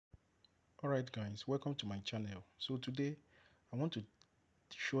Alright guys, welcome to my channel. So today I want to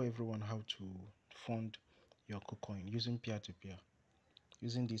show everyone how to fund your kucoin using peer-to-peer,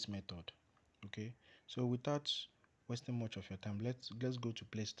 using this method. Okay, so without wasting much of your time, let's go to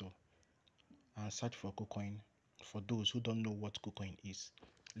Play Store and search for kucoin. For those who don't know what kucoin is,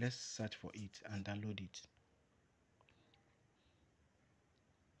 let's search for it and download it.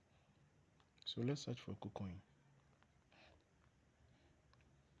 So let's search for kucoin.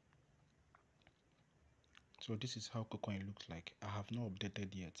 So this is how kucoin looks like. I have not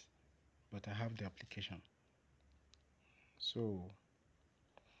updated yet, but I have the application. So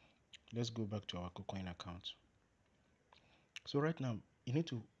let's go back to our kucoin account. So right now you need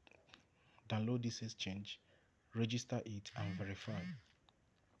to download this exchange, register it and verify.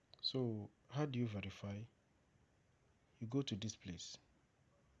 So how do you verify? You go to this place.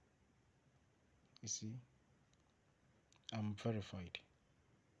 You see, I'm verified.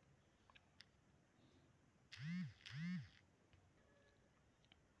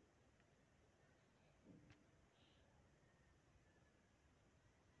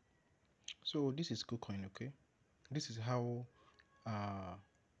 So this is kucoin. Okay, this is how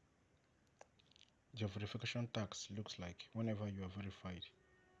your verification tax looks like whenever you are verified.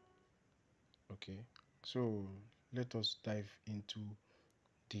 Okay, so let us dive into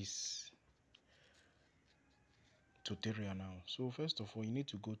this tutorial now. So first of all, you need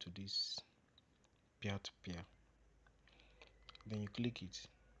to go to this peer-to-peer, then you click it.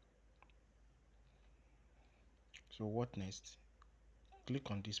 So what next?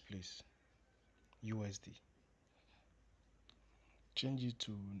 Click on this place, USD, change it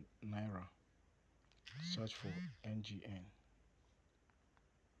to naira, search for NGN.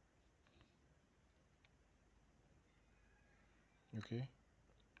 Okay,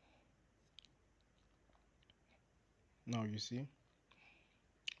 now you see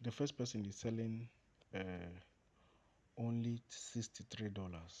the first person is selling only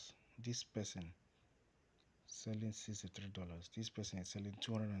 $63. This person selling $63. This person is selling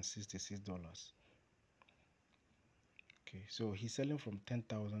 $266. Okay, so he's selling from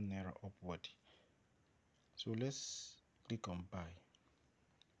 10,000 naira upward. So let's click on buy.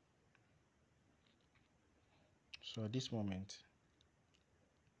 So at this moment,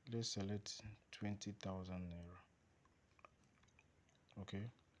 let's select 20,000 naira.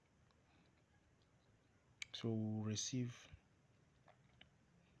 Okay, so we'll receive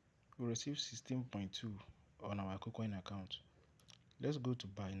 16.2 on our kucoin account. Let's go to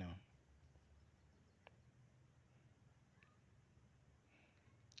buy now.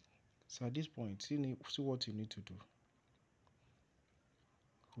 So at this point, see what you need to do.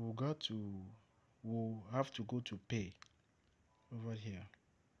 We'll have to go to pay over here.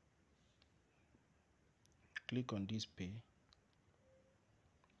 Click on this pay.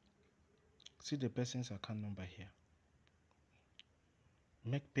 See the person's account number here.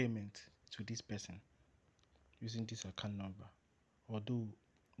 Make payment to this person using this account number. Although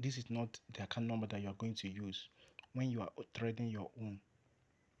this is not the account number that you are going to use when you are trading your own.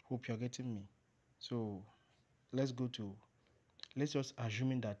 Hope you are getting me. So let's just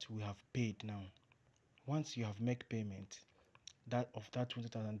assuming that we have paid now. Once you have made payment that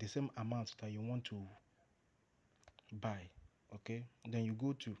 20,000, the same amount that you want to buy, okay, then you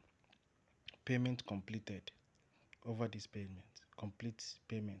go to payment completed. Over this payment, complete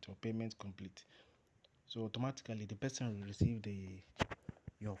payment or payment complete, so automatically the person will receive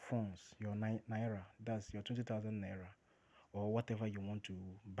your funds, your naira, that's your 20,000 naira or whatever you want to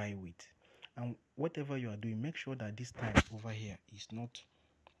buy with. And whatever you are doing, make sure that this time over here is not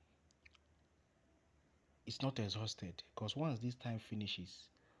exhausted, because once this time finishes,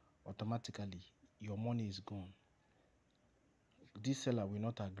 automatically your money is gone. This seller will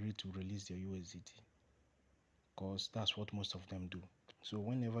not agree to release your USDT, because that's what most of them do. So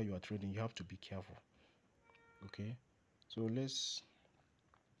whenever you are trading, you have to be careful. Okay, so I'm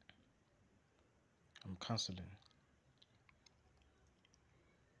canceling.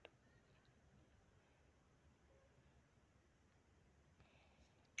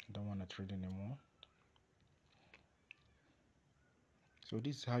 I don't want to trade anymore. So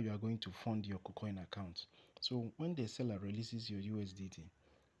this is how you are going to fund your kucoin account. So when the seller releases your USDT,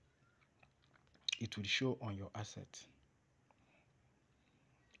 it will show on your asset.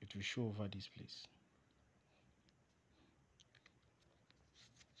 It will show over this place.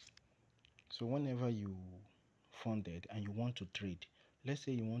 So whenever you funded and you want to trade, let's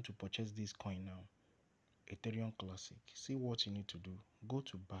say you want to purchase this coin now, Ethereum Classic, see what you need to do. Go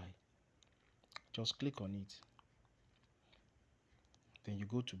to buy. Just click on it. Then you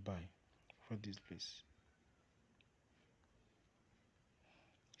go to buy for this place.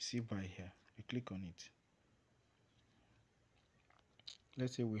 see buy here, you click on it.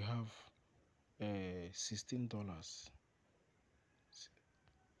 Let's say we have $16. $16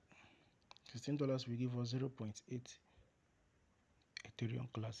 will give us 0.8 Ethereum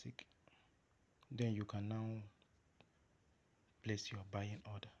Classic. Then you can now place your buying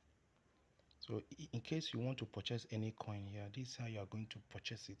order. So in case you want to purchase any coin here, this is how you are going to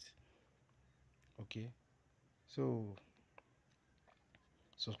purchase it. Okay, so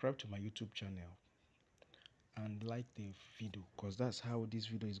subscribe to my YouTube channel and like the video, because that's how this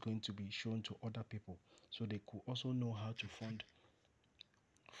video is going to be shown to other people, so they could also know how to fund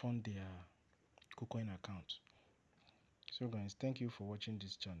their kucoin account. So guys, thank you for watching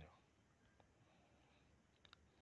this channel.